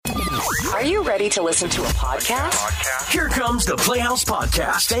Are you ready to listen to a podcast? Here comes the Playhouse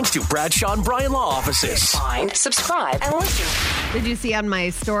Podcast, thanks to Bradshaw and Bryan Law Offices. Find, subscribe, and listen. Did you see on my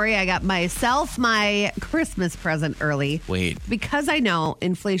story, I got myself my Christmas present early. Wait. Because I know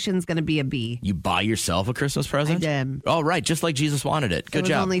inflation's going to be a B. You buy yourself a Christmas present? I did. Oh, right. Just like Jesus wanted it. Good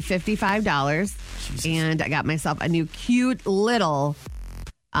job. It was only $55. Jesus. And I got myself a new cute little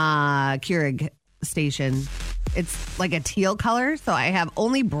Keurig station. It's like a teal color. So I have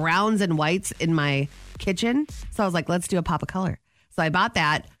only browns and whites in my kitchen. So I was like, let's do a pop of color. So I bought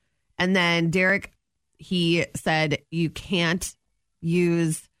that. And then Derek, he said, you can't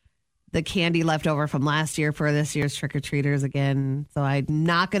use the candy left over from last year for this year's trick-or-treaters again. So I'm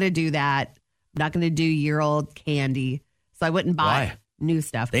not going to do that. I'm not going to do year-old candy. So I wouldn't buy new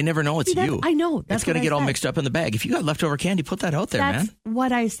stuff. They never know it's you. I know. That's it's going to get all said. mixed up in the bag. If you got leftover candy, put that out there, That's man.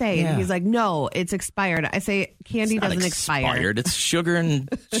 what I say. Yeah. And he's like, no, it's expired. I say candy It's not doesn't expire. It's sugar and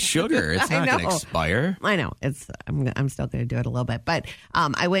sugar. It's not going to expire. I know. I'm still going to do it a little bit. But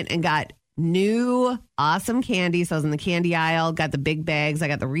I went and got new awesome candy. So I was in the candy aisle, got the big bags. I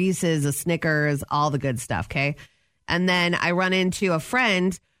got the Reese's, the Snickers, all the good stuff. Okay. And then I run into a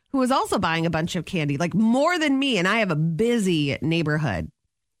friend who was also buying a bunch of candy, like more than me. And I have a busy neighborhood.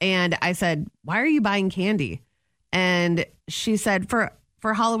 And I said, why are you buying candy? And she said, for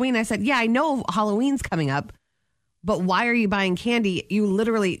Halloween. I said, yeah, I know Halloween's coming up, but why are you buying candy?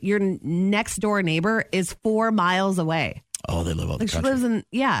 Your next door neighbor is 4 miles away. Oh, they live out the She country. lives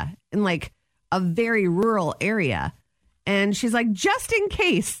in like a very rural area. And she's like, just in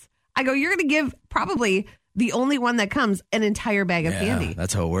case. I go, you're going to give probably the only one that comes an entire bag of candy.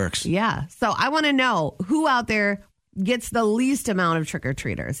 That's how it works. Yeah. So I want to know who out there gets the least amount of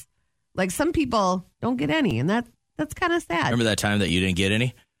trick-or-treaters. Like some people don't get any, and that's kind of sad. Remember that time that you didn't get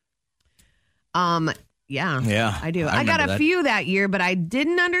any? Yeah, I do. I got a that. few that year, but I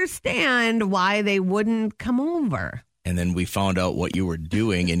didn't understand why they wouldn't come over. And then we found out what you were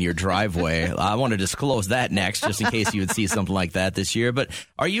doing in your driveway. I want to disclose that next, just in case you would see something like that this year. But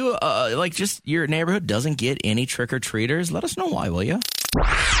are you, just your neighborhood doesn't get any trick-or-treaters? Let us know why, will you?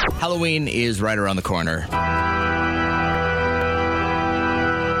 Halloween is right around the corner.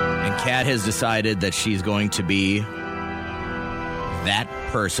 And Kat has decided that she's going to be that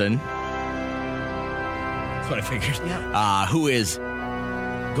person. That's what I figured. Yep. Who is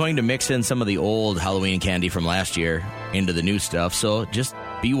going to mix in some of the old Halloween candy from last year into the new stuff. So just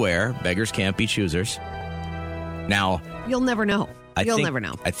beware. Beggars can't be choosers. Now, You'll never know. You'll never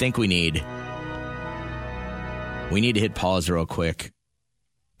know. I think we need to hit pause real quick.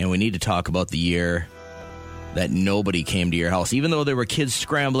 And we need to talk about the year that nobody came to your house. Even though there were kids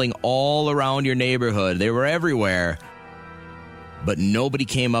scrambling all around your neighborhood. They were everywhere. But nobody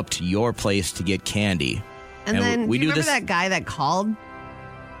came up to your place to get candy. And then, do you remember that guy that called?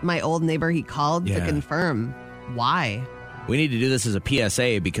 My old neighbor, he called to confirm why. We need to do this as a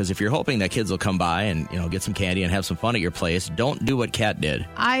PSA because if you're hoping that kids will come by and get some candy and have some fun at your place, don't do what Kat did.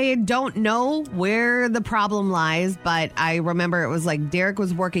 I don't know where the problem lies, but I remember it was like Derek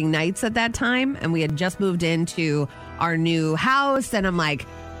was working nights at that time, and we had just moved into our new house, and I'm like,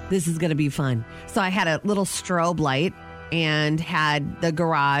 this is going to be fun. So I had a little strobe light and had the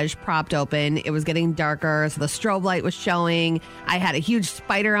garage propped open. It was getting darker, so the strobe light was showing. I had a huge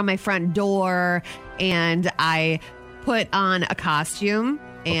spider on my front door, and I put on a costume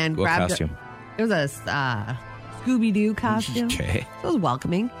and what grabbed costume? It was a Scooby-Doo costume. Okay. So it was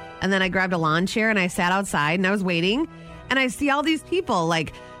welcoming. And then I grabbed a lawn chair and I sat outside and I was waiting. And I see all these people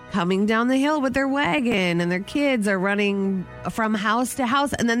like coming down the hill with their wagon, and their kids are running from house to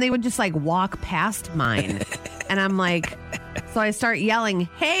house. And then they would just like walk past mine. And I'm like, so I start yelling,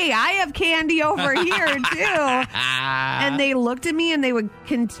 hey, I have candy over here too. And they looked at me and they would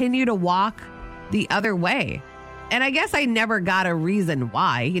continue to walk the other way. And I guess I never got a reason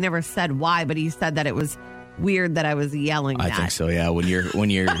why. He never said why, but he said that it was weird that I was yelling that. I think so, yeah. When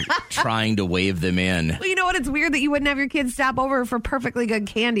you're trying to wave them in. Well, you know what? It's weird that you wouldn't have your kids stop over for perfectly good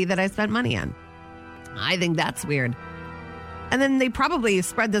candy that I spent money on. I think that's weird. And then they probably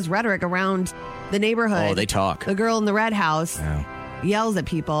spread this rhetoric around the neighborhood. Oh, they talk. The girl in the red house yells at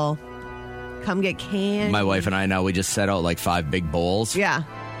people, come get candy. My wife and I now, we just set out like 5 big bowls. Yeah.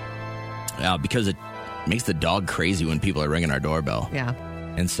 Because it makes the dog crazy when people are ringing our doorbell. Yeah.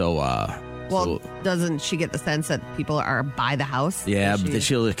 And so... doesn't she get the sense that people are by the house? Yeah, but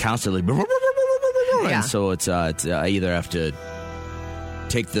she'll constantly... Yeah. And so it's I either have to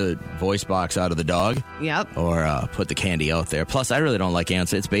take the voice box out of the dog or put the candy out there. Plus, I really don't like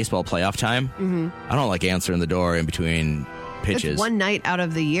answering. It's baseball playoff time. Mm-hmm. I don't like answering the door in between pitches. It's one night out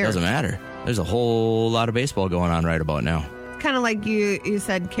of the year. Doesn't matter. There's a whole lot of baseball going on right about now. kind of like you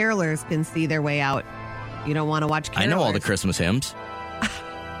said, carolers can see their way out. You don't want to watch carolers. I know all the Christmas hymns.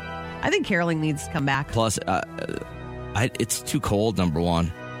 I think caroling needs to come back. Plus, it's too cold, number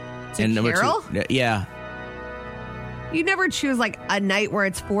one. And number carol? two, yeah. You never choose like a night where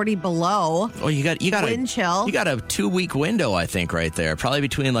it's 40 below. Oh, you got wind chill. You got a 2-week window, I think, right there. Probably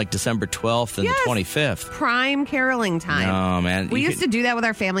between like December 12th and the 25th. Prime caroling time. No, man. We used to do that with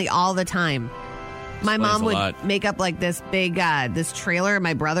our family all the time. My mom would make up like this big this trailer, and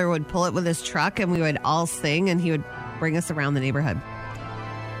my brother would pull it with his truck, and we would all sing, and he would bring us around the neighborhood.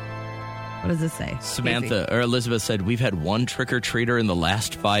 What does this say? Samantha or Elizabeth said, we've had one trick-or-treater in the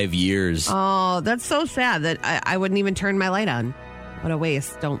last 5 years. Oh, that's so sad that I wouldn't even turn my light on. What a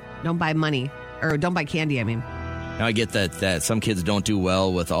waste. Don't buy money. Or don't buy candy, I mean. Now, I get that some kids don't do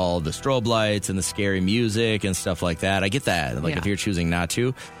well with all the strobe lights and the scary music and stuff like that. I get that, if you're choosing not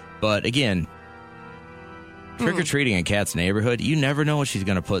to. But again, trick-or-treating in Kat's neighborhood, you never know what she's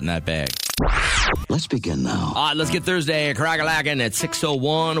going to put in that bag. Let's begin now. All right, let's get Thursday crack-a-lackin' at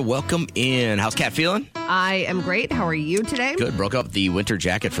 6:01. Welcome in. How's Kat feeling? I am great. How are you today? Good. Broke up the winter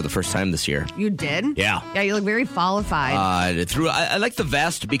jacket for the first time this year. You did? Yeah. Yeah, you look very fallified. I like the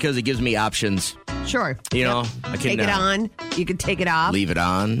vest because it gives me options. Sure. You know, I can take it on. You can take it off. Leave it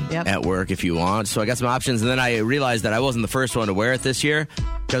on at work if you want. So I got some options. And then I realized that I wasn't the first one to wear it this year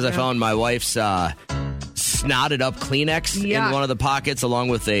because I found my wife's snotted up Kleenex in one of the pockets along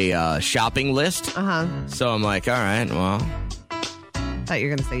with a shopping list. So I'm like, all right, well. I thought you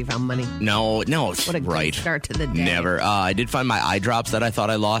were going to say you found money. No, it's what a great start to the day. Never. I did find my eye drops that I thought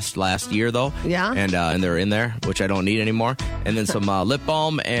I lost last year, though. Yeah? And they're in there, which I don't need anymore. And then some lip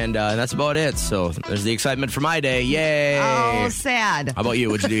balm, and that's about it. So there's the excitement for my day. Yay! Oh, sad. How about you?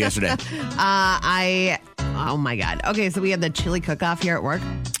 What'd you do yesterday? Oh, my God. Okay, so we had the chili cook-off here at work.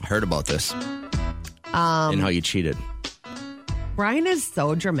 Heard about this. And how you cheated. Brian is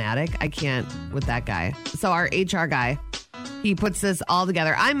so dramatic. I can't with that guy. So our HR guy, he puts this all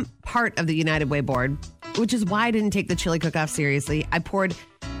together. I'm part of the United Way board, which is why I didn't take the chili cook-off seriously. I poured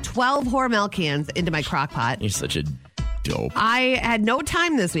 12 Hormel cans into my crock pot. You're such a dope. I had no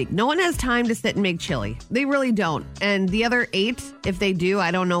time this week. No one has time to sit and make chili. They really don't. And the other 8, if they do,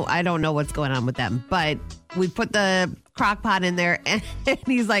 I don't know what's going on with them. But we put the crock pot in there, and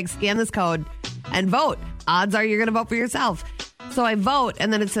he's like, scan this code and vote. Odds are you're going to vote for yourself. So I vote,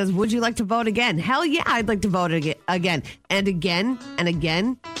 and then it says, would you like to vote again? Hell yeah, I'd like to vote again. And again, and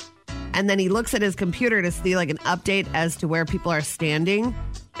again. And then he looks at his computer to see like an update as to where people are standing.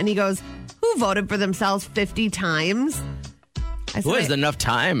 And he goes, who voted for themselves 50 times? Who has enough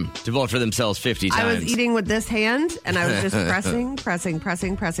time to vote for themselves 50 times? I was eating with this hand, and I was just pressing.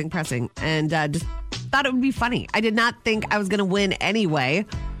 And just thought it would be funny. I did not think I was going to win anyway.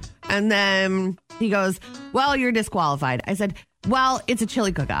 And then he goes, well, you're disqualified. I said, well, it's a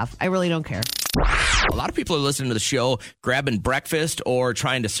chili cook-off. I really don't care. A lot of people are listening to the show, grabbing breakfast or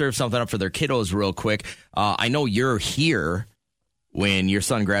trying to serve something up for their kiddos real quick. I know you're here when your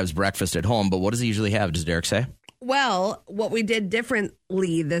son grabs breakfast at home, but what does he usually have? Does Derek say? Well, what we did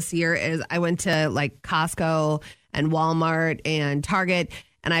differently this year is I went to like Costco and Walmart and Target,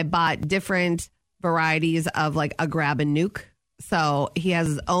 and I bought different varieties of like a grab and nuke. So he has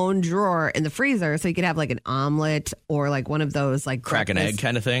his own drawer in the freezer, so he could have like an omelet or like one of those like crack an egg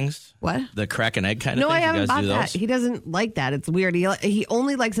kind of things. What? The crack an egg kind of things? No, I haven't bought that. He doesn't like that. It's weird. He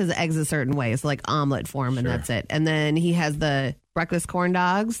only likes his eggs a certain way, so like omelet form, and that's it. And then he has the breakfast corn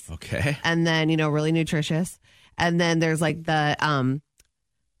dogs. Okay. And then, really nutritious. And then there's like the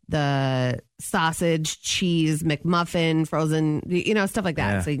sausage, cheese, McMuffin, frozen, stuff like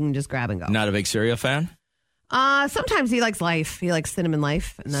that. Yeah. So you can just grab and go. Not a big cereal fan? Sometimes he likes Life. He likes Cinnamon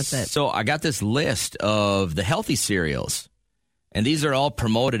Life, and that's it. So I got this list of the healthy cereals, and these are all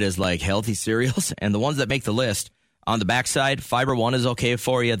promoted as like healthy cereals. And the ones that make the list on the backside, Fiber One is okay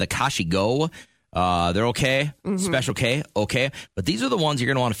for you. The Kashi Go, they're okay. Mm-hmm. Special K, okay. But these are the ones you're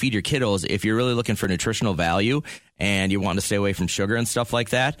going to want to feed your kiddos if you're really looking for nutritional value and you want to stay away from sugar and stuff like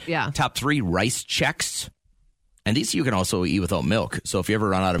that. Yeah. Top 3, Rice Chex. And these you can also eat without milk. So if you ever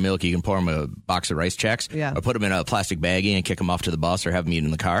run out of milk, you can pour them a box of Rice Chex. Yeah. Or put them in a plastic baggie and kick them off to the bus or have them eat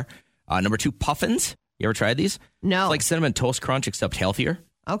in the car. Number 2, Puffins. You ever tried these? No. It's like Cinnamon Toast Crunch, except healthier.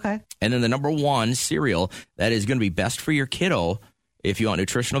 Okay. And then the number 1 cereal that is going to be best for your kiddo if you want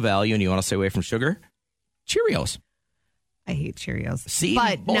nutritional value and you want to stay away from sugar, Cheerios. I hate Cheerios. See,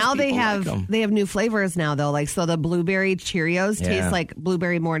 but now they have new flavors now though. Like so the blueberry Cheerios taste like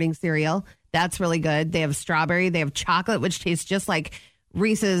blueberry morning cereal. That's really good. They have strawberry. They have chocolate, which tastes just like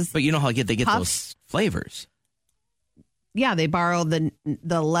Reese's. But you know how they get Puffs. those flavors. Yeah, they borrow the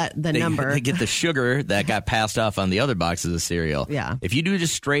number. They get the sugar that got passed off on the other boxes of cereal. Yeah. If you do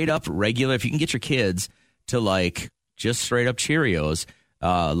just straight up regular, if you can get your kids to like just straight up Cheerios,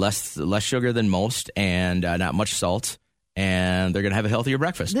 less sugar than most and not much salt, and they're going to have a healthier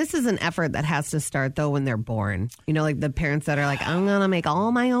breakfast. This is an effort that has to start, though, when they're born. You know, like the parents that are like, I'm going to make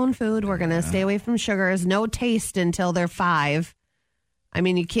all my own food. We're going to stay away from sugars. No taste until they're 5. I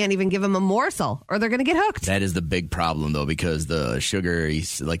mean, you can't even give them a morsel or they're going to get hooked. That is the big problem, though, because the sugar,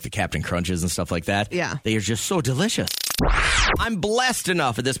 like the Captain Crunches and stuff like that, they are just so delicious. I'm blessed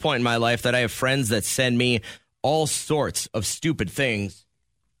enough at this point in my life that I have friends that send me all sorts of stupid things.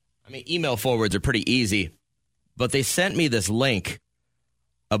 I mean, email forwards are pretty easy, but they sent me this link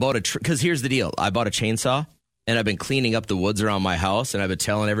about because here's the deal. I bought a chainsaw. And I've been cleaning up the woods around my house, and I've been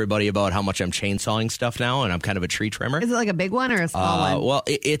telling everybody about how much I'm chainsawing stuff now, and I'm kind of a tree trimmer. Is it like a big one or a small one? Well,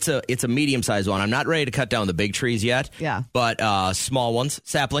 it's a medium-sized one. I'm not ready to cut down the big trees yet. Yeah. But small ones,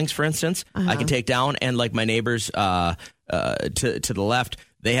 saplings, for instance, I can take down. And like my neighbors to the left,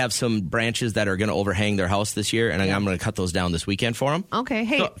 they have some branches that are going to overhang their house this year, and I'm going to cut those down this weekend for them. Okay.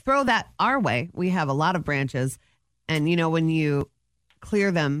 Hey, throw that our way. We have a lot of branches, and you know when you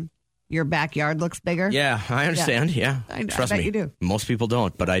clear them, your backyard looks bigger. Yeah, I understand. Yeah. Trust I bet me. you do. Most people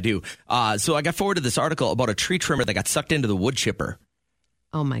don't, but I do. So I got forwarded this article about a tree trimmer that got sucked into the wood chipper.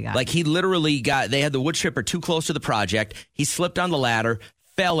 Oh, my God. Like he literally they had the wood chipper too close to the project. He slipped on the ladder,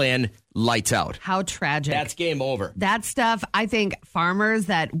 fell in, lights out. How tragic. That's game over. That stuff, I think farmers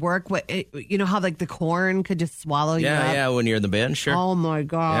that work with, you know how like the corn could just swallow you up? Yeah, when you're in the bin, sure. Oh, my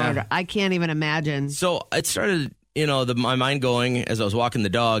God. Yeah. I can't even imagine. So it started... my mind going as I was walking the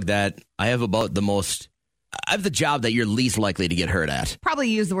dog that I have I have the job that you're least likely to get hurt at. Probably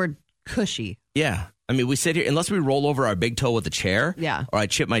use the word cushy. Yeah. I mean, we sit here, unless we roll over our big toe with a chair, or I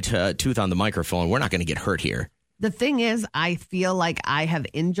chip my tooth on the microphone, we're not going to get hurt here. The thing is, I feel like I have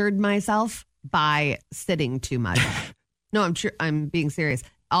injured myself by sitting too much. No, I'm being serious.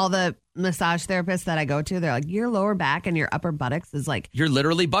 All the massage therapists that I go to, they're like, your lower back and your upper buttocks is like... You're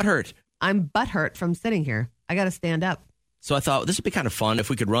literally butthurt. I'm butthurt from sitting here. I got to stand up. So I thought this would be kind of fun if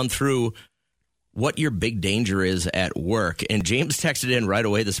we could run through what your big danger is at work. And James texted in right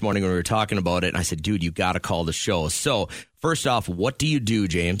away this morning when we were talking about it. And I said, dude, you got to call the show. So first off, what do you do,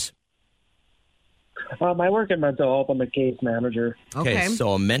 James? I work in mental health. I'm a case manager. Okay,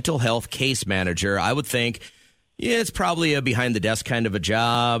 so a mental health case manager. I would think, it's probably a behind-the-desk kind of a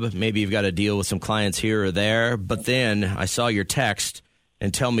job. Maybe you've got to deal with some clients here or there. But then I saw your text,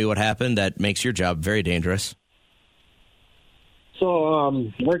 and tell me what happened that makes your job very dangerous.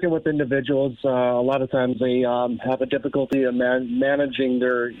 So working with individuals, a lot of times they have a difficulty in managing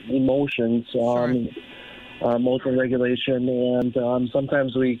their emotions, emotional regulation, and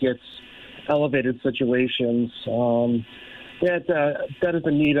sometimes we get elevated situations that is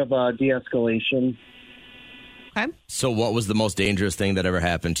in need of de-escalation. Okay. So what was the most dangerous thing that ever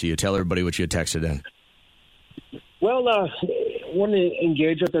happened to you? Tell everybody what you had texted in. Well, when you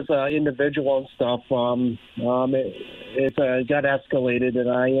engage with this individual and stuff, it got escalated, and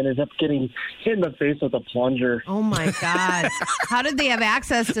I ended up getting hit in the face with a plunger. Oh, my God. How did they have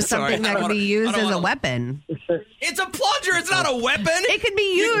access to something that could be used as a weapon? It's a plunger. It's not a weapon. It could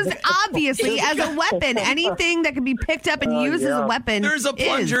be used, obviously, as a weapon. Anything that can be picked up and used as a weapon. There's a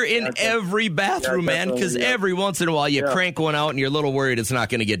plunger in every bathroom, man, because every once in a while you crank one out and you're a little worried it's not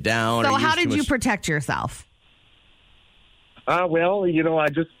going to get down. So how did you protect yourself? Well, I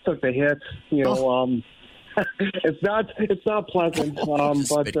just took the hit. It's not pleasant,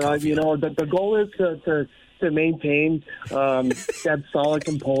 but the goal is to maintain that solid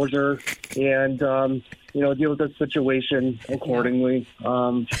composure and deal with the situation accordingly.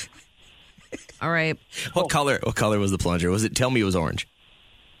 All right. What color was the plunger? Tell me it was orange.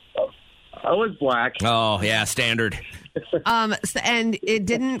 I was black. Oh yeah, standard. And it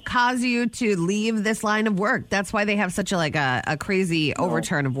didn't cause you to leave this line of work. That's why they have such a crazy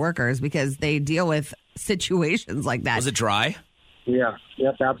overturn of workers, because they deal with situations like that. Was it dry? Yeah.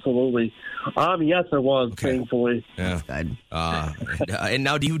 Yep. Absolutely. Yes, it was. Okay. Thankfully. Yeah. That's good. And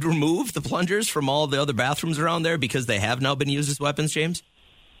now, do you remove the plungers from all the other bathrooms around there because they have now been used as weapons, James?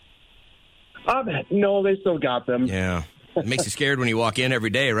 No, they still got them. Yeah. It makes you scared when you walk in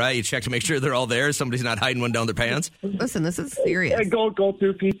every day, right? You check to make sure they're all there. Somebody's not hiding one down their pants. Listen, this is serious. Yeah, go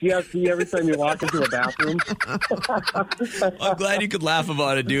through PTSD every time you walk into a bathroom. I'm glad you could laugh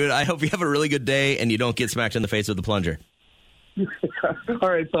about it, dude. I hope you have a really good day and you don't get smacked in the face with the plunger. All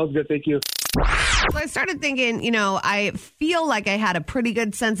right, sounds good. Thank you. So I started thinking, I feel like I had a pretty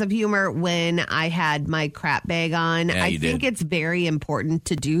good sense of humor when I had my crap bag on. Yeah, I think it's very important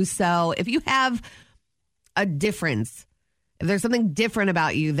to do so. If you have a difference if there's something different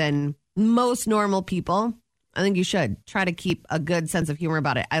about you than most normal people, I think you should try to keep a good sense of humor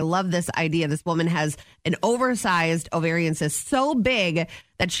about it. I love this idea. This woman has an oversized ovarian cyst so big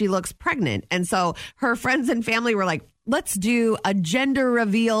that she looks pregnant. And so her friends and family were like, let's do a gender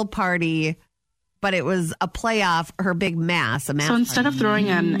reveal party. But it was a play off her big mass. So instead of throwing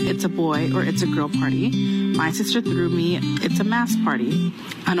an it's a boy or it's a girl party, my sister threw me it's a mass party,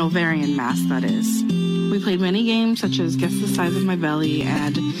 an ovarian mass, that is. We played many games such as guess the size of my belly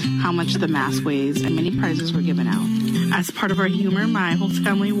and how much the mass weighs, and many prizes were given out. As part of our humor, my whole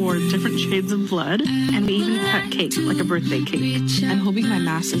family wore different shades of blood, and we even cut cake, like a birthday cake. I'm hoping my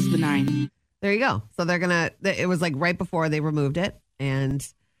mass is benign. There you go. So it was like right before they removed it, and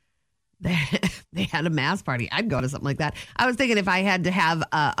they had a mass party. I'd go to something like that. I was thinking if I had to have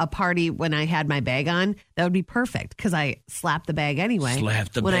a party when I had my bag on, that would be perfect because I slap the bag anyway.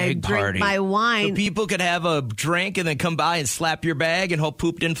 Slap the when bag I drink party. my wine. So people could have a drink and then come by and slap your bag and hope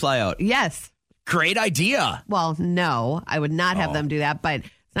poop didn't fly out. Yes. Great idea. Well, no, I would not have them do that, but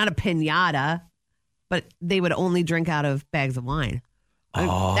it's not a piñata, but they would only drink out of bags of wine.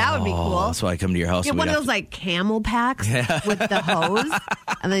 That would be cool. So I come to your house. Get one of those like camel packs with the hose,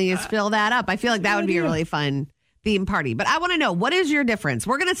 and then you just fill that up. I feel like that would be a really fun theme party. But I want to know, what is your difference?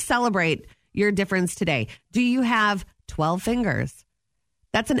 We're going to celebrate your difference today. Do you have 12 fingers?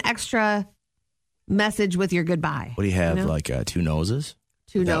 That's an extra message with your goodbye. What do you have? Like 2 noses?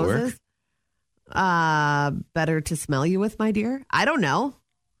 2 Would that noses? Better to smell you with, my dear? I don't know.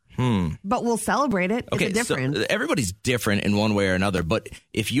 But we'll celebrate it. Okay, it's a difference. so everybody's different in one way or another. But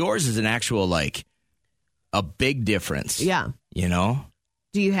if yours is an actual, like, a big difference, Yeah. you know,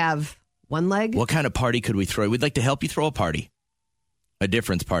 Do you have one leg? what kind of party could we throw? We'd like to help you throw a party. A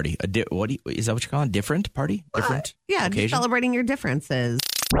difference party. Is that what you call it? Different party? Different? Yeah, just occasion? celebrating your differences.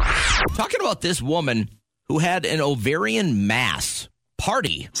 Talking about this woman who had an ovarian mass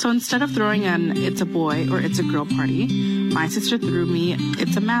party. So instead of throwing an it's a boy or it's a girl party, my sister threw me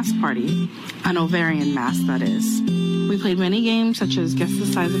it's a mass party, an ovarian mass, that is. We played many games such as guess the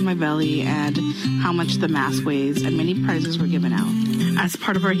size of my belly and how much the mass weighs, and many prizes were given out. As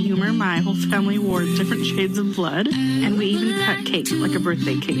part of our humor, my whole family wore different shades of blood, and we even cut cake, like a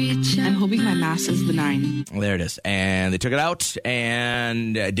birthday cake. I'm hoping my mass is benign. There it is. And they took it out.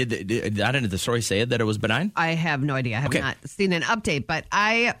 And did the story say it that it was benign? I have no idea. I have Okay. not seen an update, but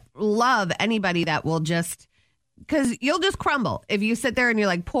I love anybody that will just, because you'll just crumble if you sit there and you're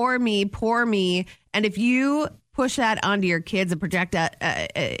like, poor me, poor me. And if you push that onto your kids and project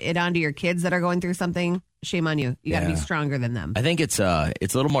it onto your kids that are going through something, shame on you. You got to be Yeah. stronger than them. I think it's a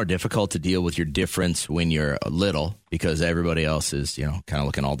little more difficult to deal with your difference when you're little because everybody else is, kind of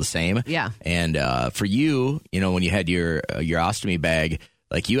looking all the same. Yeah. And for you, when you had your ostomy bag,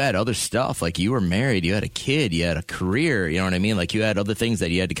 like you had other stuff, like you were married, you had a kid, you had a career, you know what I mean? Like you had other things that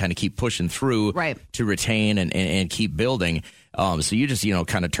you had to kind of keep pushing through Right. to retain and keep building. So you just,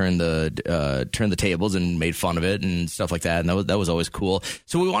 kind of turned the tables and made fun of it and stuff like that. And that was always cool.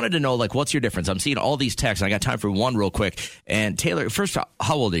 So we wanted to know, like, what's your difference? I'm seeing all these texts and I got time for one real quick. And Taylor, first,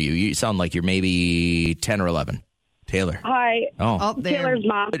 how old are you? You sound like you're maybe 10 or 11. Taylor. Hi, Oh, there. Taylor's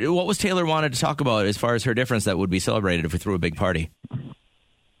mom. What was Taylor wanted to talk about as far as her difference that would be celebrated if we threw a big party?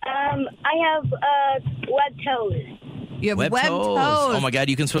 I have web toes. You have web toes. Oh, my God.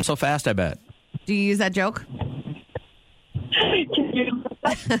 You can swim so fast, I bet. Do you use that joke?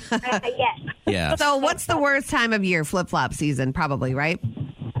 Yes. Yeah. So what's the worst time of year? Flip-flop season, probably, right?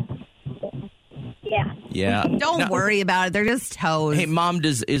 Yeah. Yeah. Don't Now- worry about it. They're just toes. Hey, Mom,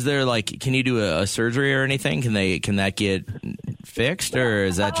 is there can you do a surgery or anything? Can that get fixed, or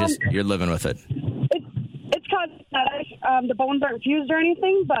is that just you're living with it? It's cosmetic. The bones aren't fused or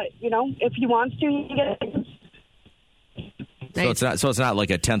anything, but if he wants to, he can get it. So it's not like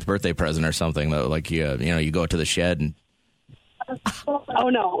a 10th birthday present or something though. Like you go to the shed and Oh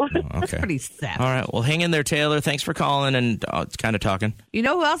no. okay. Pretty sad. All right. Well, hang in there, Taylor. Thanks for calling and kind of talking. You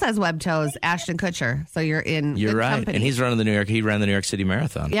know who else has web toes? Ashton Kutcher. So you're in You're good right, company. and he ran the New York City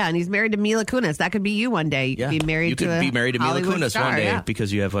Marathon. Yeah, and he's married to Mila Kunis. That could be you one day. You could be married you to could a be married to Mila Hollywood Kunis star, one day yeah.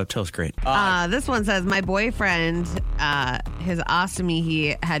 because you have web toes. Great. This one says, my boyfriend, his ostomy,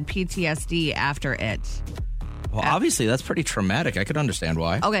 he had PTSD after it. Well, obviously that's pretty traumatic. I could understand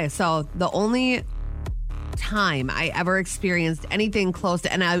why. Okay, so the only time I ever experienced anything close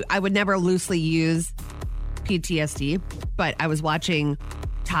to, and I would never loosely use PTSD, but I was watching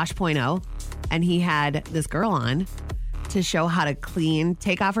Tosh.0, and he had this girl on to show how to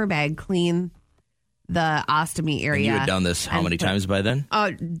take off her bag, clean the ostomy area. And you had done this how and many put- times by then?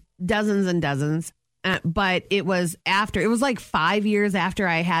 Dozens and dozens. But it was like 5 years after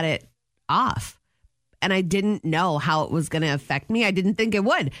I had it off. and I didn't know how it was going to affect me. I didn't think it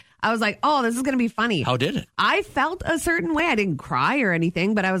would. I was like, oh, this is going to be funny. How did it? I felt a certain way. I didn't cry or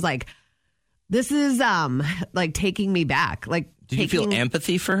anything, but I was like, this is like taking me back. Like, did you feel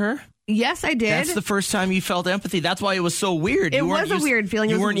empathy for her? Yes, I did. That's the first time you felt empathy. That's why it was so weird. It was a weird feeling.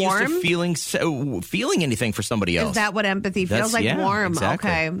 You it was weren't warm. used to feeling anything for somebody else. Is that what empathy feels like? Warm. Exactly.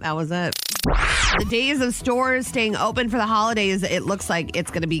 Okay, that was it. The days of stores staying open for the holidays, it looks like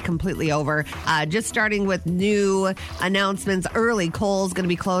it's going to be completely over. Just starting with new announcements early. Kohl's going to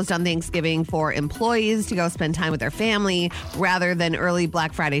be closed on Thanksgiving for employees to go spend time with their family rather than early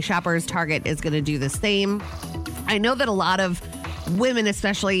Black Friday shoppers. Target is going to do the same. I know that a lot of women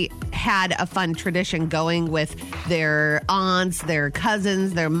especially had a fun tradition going with their aunts, their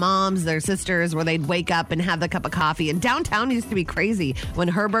cousins, their moms, their sisters, where they'd wake up and have the cup of coffee. And downtown used to be crazy when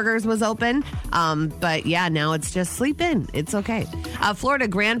Herberger's was open. But yeah, now it's just sleep in. It's okay. Florida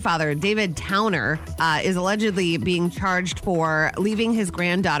grandfather David Towner is allegedly being charged for leaving his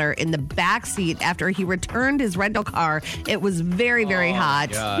granddaughter in the back seat after he returned his rental car. It was very, very hot.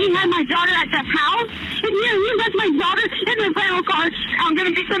 He had my daughter at the house, and you left my daughter in the rental car. I'm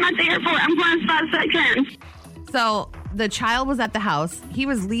going to be sent at the airport. I'm going as fast as I can. So the child was at the house. He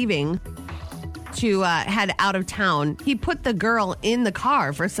was leaving to head out of town. He put the girl in the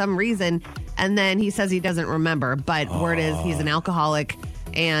car for some reason, and then he says he doesn't remember. But word is he's an alcoholic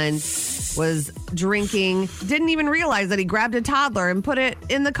and was drinking. Didn't even realize that he grabbed a toddler and put it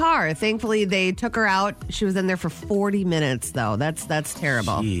in the car. Thankfully, they took her out. She was in there for 40 minutes, though. That's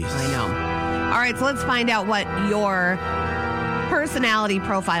terrible. Jeez. I know. All right, so let's find out what your personality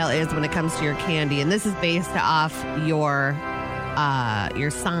profile is when it comes to your candy, and this is based off your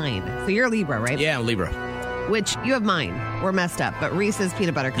sign. So you're a Libra, right? Yeah, I'm Libra. Which you have mine. We're messed up, but Reese's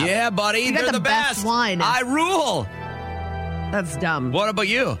peanut butter cup. Yeah, buddy, You got they're the best best one. I rule. That's dumb. What about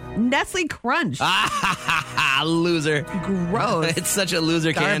you? Nestle Crunch. Loser. Gross. It's such a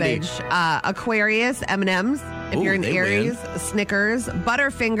loser Garbage. candy. Aquarius, M&M's. If Ooh, you're an they Aries, Snickers.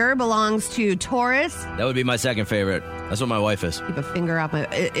 Butterfinger belongs to Taurus. That would be my second favorite. That's what my wife is. Keep a finger off my...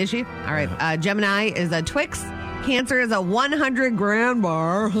 Is she? All right. Gemini is a Twix. Cancer is a 100 grand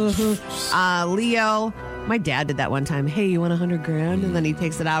bar. Leo... My dad did that one time. Hey, you want 100 grand? And then he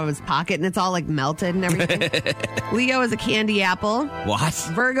takes it out of his pocket and it's all like melted and everything. Leo is a candy apple. What?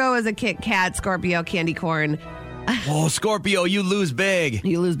 Virgo is a Kit Kat. Scorpio, candy corn. Oh, Scorpio, you lose big.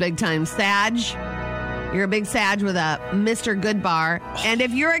 You lose big time. Sag. You're a big Sag with a Mr. Good bar. And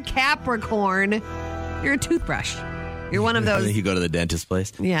if you're a Capricorn, you're a toothbrush. You're one of those. You go to the dentist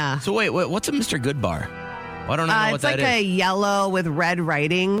place. Yeah. So wait, what's a Mr. Good bar? I don't know what it's that like is. a yellow with red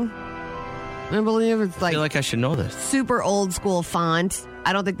writing. I believe it's I feel like I should know this. super old school font.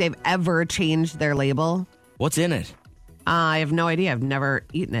 I don't think they've ever changed their label. What's in it? I have no idea. I've never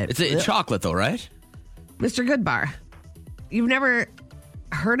eaten it. It's chocolate, though, right? Mr. Good Bar. You've never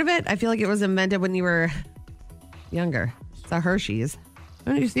heard of it? I feel like it was invented when you were younger. It's a Hershey's.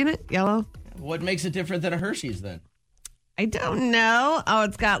 Haven't you seen it? Yellow? What makes it different than a Hershey's, then? I don't know. Oh,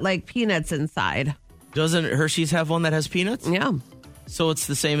 it's got like peanuts inside. Doesn't Hershey's have one that has peanuts? Yeah. So it's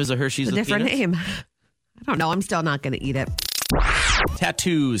the same as a Hershey's It's a with different peanuts? name. I don't know. I'm still not going to eat it.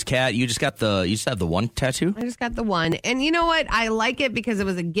 Tattoos, Kat. You just have the one tattoo? I just got the one. And you know what? I like it because it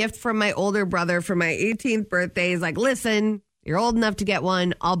was a gift from my older brother for my 18th birthday. He's like, listen, you're old enough to get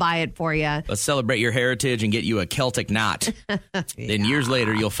one. I'll buy it for you. Let's celebrate your heritage and get you a Celtic knot. Then years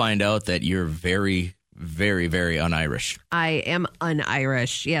later, you'll find out that you're very, very, very un-Irish. I am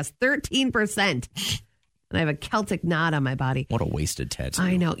un-Irish. Yes, 13%. And I have a Celtic knot on my body. What a wasted tattoo.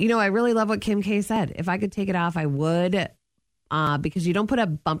 I know. You know, I really love what Kim K said. If I could take it off, I would. Because you don't put a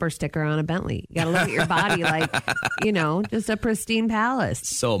bumper sticker on a Bentley. You got to look at your body like, just a pristine palace.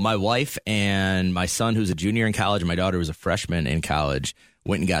 So my wife and my son, who's a junior in college, and my daughter, who's a freshman in college,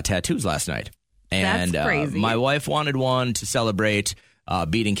 went and got tattoos last night. And That's crazy. My wife wanted one to celebrate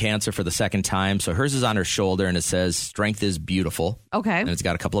beating cancer for the second time. So hers is on her shoulder, and it says, "Strength is beautiful." Okay. And it's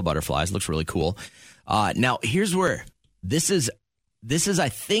got a couple of butterflies. Looks really cool. Now, here's where this is, I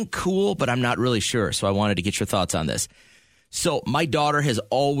think, cool, but I'm not really sure. So I wanted to get your thoughts on this. So my daughter has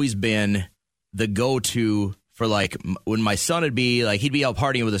always been the go-to for, like, when my son would be, like, he'd be out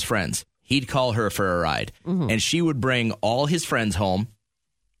partying with his friends. He'd call her for a ride. Mm-hmm. And she would bring all his friends home.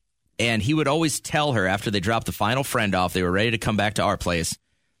 And he would always tell her after they dropped the final friend off, they were ready to come back to our place,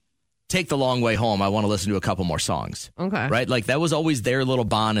 take the long way home. I want to listen to a couple more songs. Okay. Right? Like, that was always their little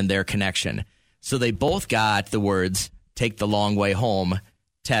bond and their connection. So they both got the words, "Take the long way home,"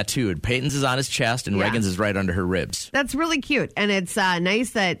 tattooed. Peyton's is on his chest and Reagan's is right under her ribs. That's really cute. And it's nice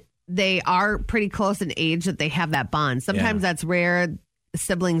that they are pretty close in age that they have that bond. Sometimes that's rare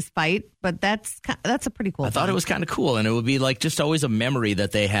siblings fight, but that's a pretty cool. I thought it was kind of cool, and it would be like just always a memory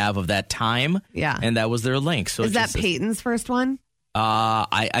that they have of that time. Yeah, and that was their link. So is that Peyton's first one?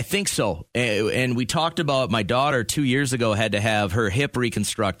 I think so. And we talked about my daughter 2 years ago had to have her hip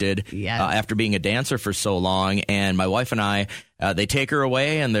reconstructed after being a dancer for so long. And my wife and I, they take her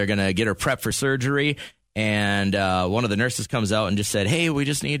away and they're going to get her prepped for surgery. And one of the nurses comes out and just said, hey, we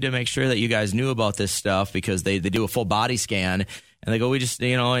just need to make sure that you guys knew about this stuff because they do a full body scan. And they go, we just,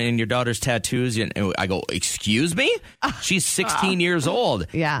 and your daughter's tattoos. And I go, excuse me? She's 16 years old.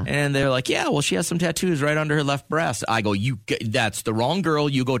 Yeah. And they're like, yeah, well, she has some tattoos right under her left breast. I go, that's the wrong girl.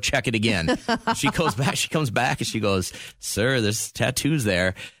 You go check it again. She comes back and she goes, sir, there's tattoos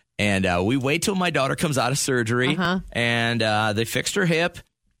there. And we wait till my daughter comes out of surgery and they fixed her hip.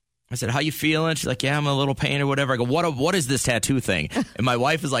 I said, how you feeling? She's like, yeah, I'm a little pain or whatever. I go, what is this tattoo thing? And my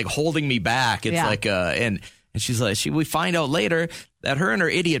wife is like holding me back. It's like, and she's like, we find out later that her and her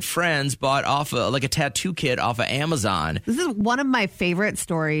idiot friends bought off like a tattoo kit off of Amazon. This is one of my favorite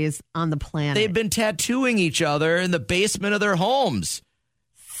stories on the planet. They've been tattooing each other in the basement of their homes.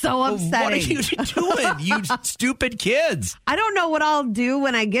 So upsetting. What are you doing, you stupid kids? I don't know what I'll do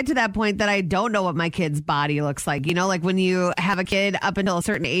when I get to that point that I don't know what my kid's body looks like. Like when you have a kid up until a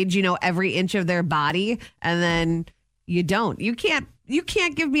certain age, you know every inch of their body, and then you don't. You can't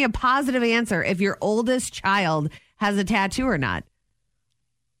give me a positive answer if your oldest child has a tattoo or not.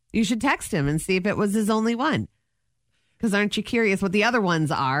 You should text him and see if it was his only one. Because aren't you curious what the other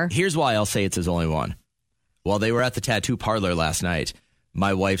ones are? Here's why I'll say it's his only one. While they were at the tattoo parlor last night,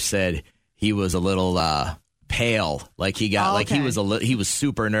 my wife said he was a little pale. Like he got he was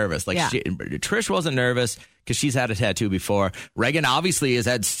super nervous. Like Trish wasn't nervous because she's had a tattoo before. Reagan obviously has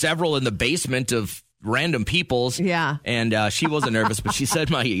had several in the basement of random people's. Yeah. And she wasn't nervous, but she said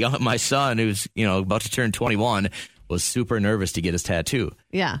my son, who's about to turn 21, was super nervous to get his tattoo.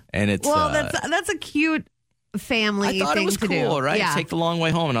 Yeah. And it's that's a cute family thing to do. I thought it was cool, right? Yeah. Take the long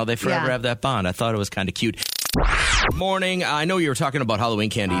way home and how they forever have that bond. I thought it was kind of cute. Morning. I know you were talking about Halloween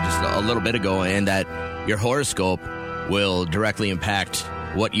candy just a little bit ago, and that your horoscope will directly impact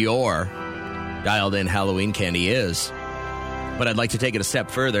what your dialed in Halloween candy is. But I'd like to take it a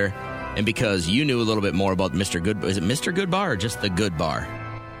step further, and because you knew a little bit more about Mr. Good, is it Mr. Good Bar or just the Good Bar?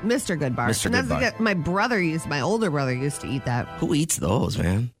 Mr. Good Bar. Mr. Good Bar. My older brother used to eat that. Who eats those,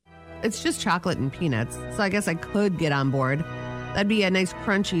 man? It's just chocolate and peanuts, so I guess I could get on board. That'd be a nice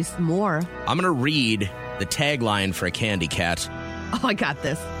crunchy s'more. I'm going to read the tagline for a candy cat. Oh, I got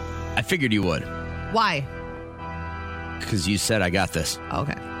this. I figured you would. Why? Because you said I got this.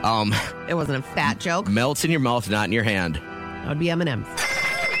 Okay. It wasn't a fat joke. Melts in your mouth, not in your hand. That would be M&M's.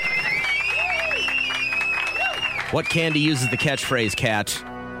 What candy uses the catchphrase, Cat?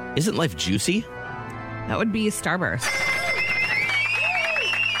 Isn't life juicy? That would be Starburst.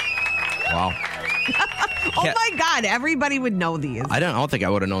 Wow. Oh my God, everybody would know these. I don't think I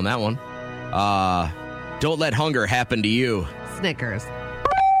would have known that one. Don't let hunger happen to you. Snickers.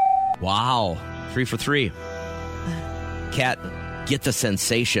 Wow. 3 for 3. Cat, get the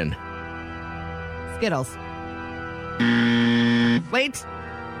sensation. Skittles. Wait.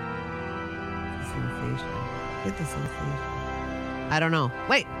 Sensation. Get the sensation. I don't know.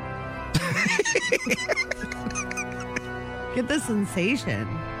 Wait. Get the sensation.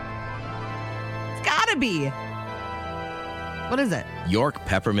 It's gotta be. What is it? York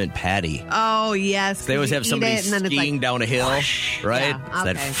Peppermint Patty. Oh, yes. They always have somebody skiing down a hill, right? Yeah, it's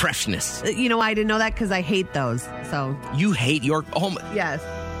that freshness. You know why I didn't know that? Because I hate those. So you hate York? Oh, yes.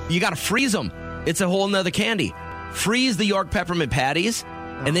 You got to freeze them. It's a whole nother candy. Freeze the York Peppermint Patties,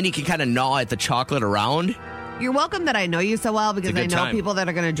 and then you can kind of gnaw at the chocolate around. You're welcome that I know you so well, because I know time. people that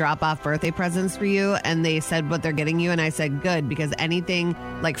are going to drop off birthday presents for you, and they said what they're getting you, and I said good, because anything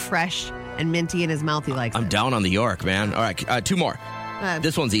like fresh and minty in his mouth, he likes. I'm down on the York, man. All right, 2 more.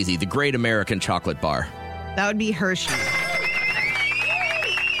 This one's easy. The Great American Chocolate Bar. That would be Hershey.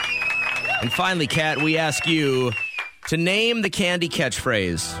 And finally, Kat, we ask you to name the candy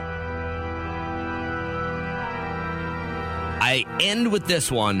catchphrase. I end with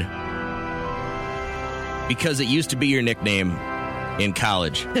this one because it used to be your nickname in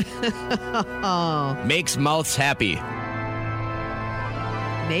college. Oh. Makes mouths happy.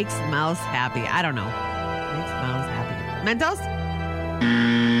 Makes mouths happy. I don't know. Makes mouths happy. Mentos?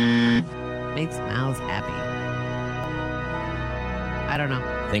 Makes mouths happy. I don't know.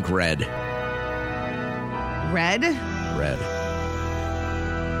 Think red. Red? Red.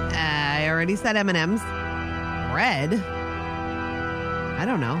 I already said M&M's. Red? I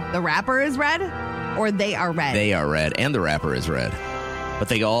don't know. The wrapper is red? Or they are red? They are red, and the wrapper is red. But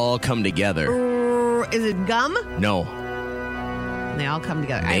they all come together. Is it gum? No. they all come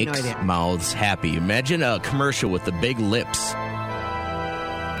together. I have no Makes idea. mouths happy. Imagine a commercial with the big lips.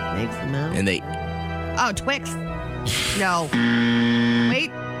 Makes them out. And they... Oh, Twix. No. Wait.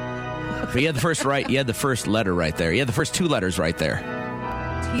 But you had the first right. You had the first letter right there. You had the first 2 letters right there.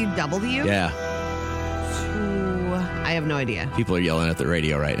 TW? Yeah. I have no idea. People are yelling at the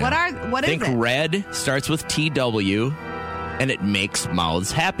radio right now. What is Think it? red starts with TW, and it makes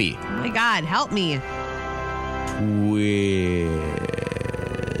mouths happy. Oh my God, help me.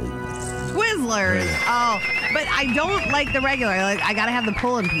 Twizzlers. Oh, but I don't like the regular. Like, I got to have the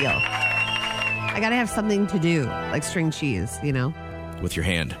pull and peel. I got to have something to do, like string cheese, you know? With your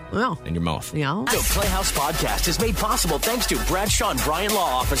hand Well, and your mouth. yeah. The Playhouse Podcast is made possible thanks to Bradshaw and Bryan Law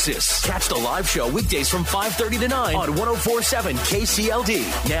Offices. Catch the live show weekdays from 5:30 to 9 on 104.7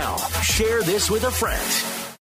 KCLD. Now, share this with a friend.